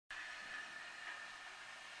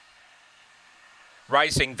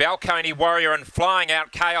racing. Valcone Warrior and flying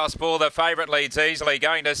out Chaos Ball. The favourite leads easily.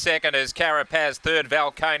 Going to second is Carapaz. Third,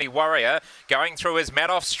 Valcone Warrior. Going through is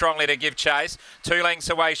Madoff strongly to give chase. 2 lengths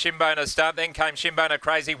away, Shimbona Stunt. Then came Shimbona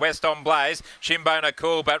Crazy, West on Blaze. Shimbona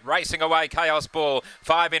Cool, but racing away Chaos Ball.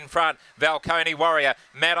 5 in front, Valcone Warrior.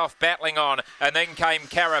 Madoff battling on. And then came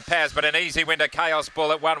Carapaz, but an easy win to Chaos Ball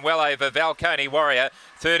that won well over Valcone Warrior.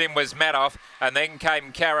 Third in was Madoff, and then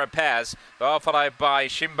came Carapaz, followed by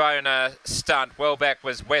Shimbona Stunt. Well back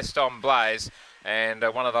was West on Blaze, and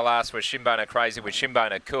one of the last was Shimbona Crazy with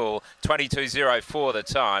Shimbona Cool. 22.04 the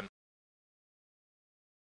time.